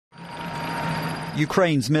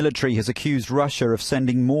Ukraine's military has accused Russia of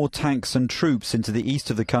sending more tanks and troops into the east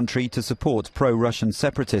of the country to support pro-Russian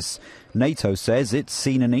separatists. NATO says it's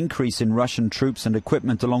seen an increase in Russian troops and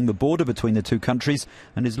equipment along the border between the two countries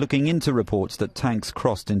and is looking into reports that tanks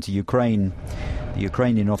crossed into Ukraine. The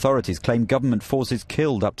Ukrainian authorities claim government forces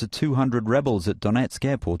killed up to 200 rebels at Donetsk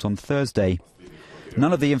airport on Thursday.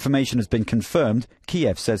 None of the information has been confirmed.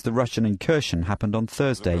 Kyiv says the Russian incursion happened on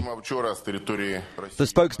Thursday. The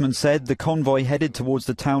spokesman said the convoy headed towards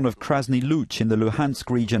the town of Krasny Luch in the Luhansk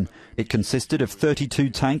region. It consisted of 32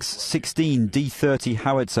 tanks, 16 D-30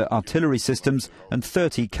 howitzer artillery systems and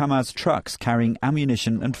 30 Kamaz trucks carrying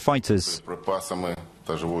ammunition and fighters.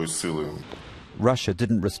 Russia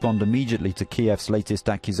didn't respond immediately to Kyiv's latest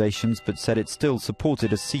accusations, but said it still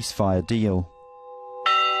supported a ceasefire deal.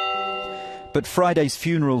 But Friday's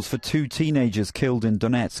funerals for two teenagers killed in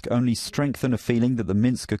Donetsk only strengthen a feeling that the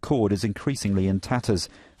Minsk Accord is increasingly in tatters.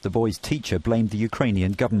 The boys' teacher blamed the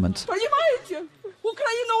Ukrainian government.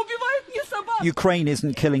 Ukraine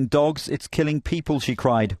isn't killing dogs, it's killing people, she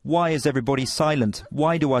cried. Why is everybody silent?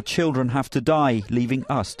 Why do our children have to die, leaving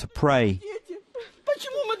us to pray?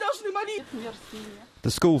 The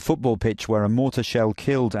school football pitch where a mortar shell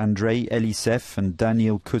killed Andrey Eliseev and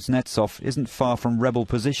Daniil Kuznetsov isn't far from rebel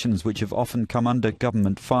positions which have often come under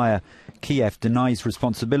government fire. Kyiv denies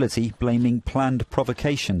responsibility, blaming planned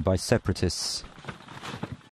provocation by separatists.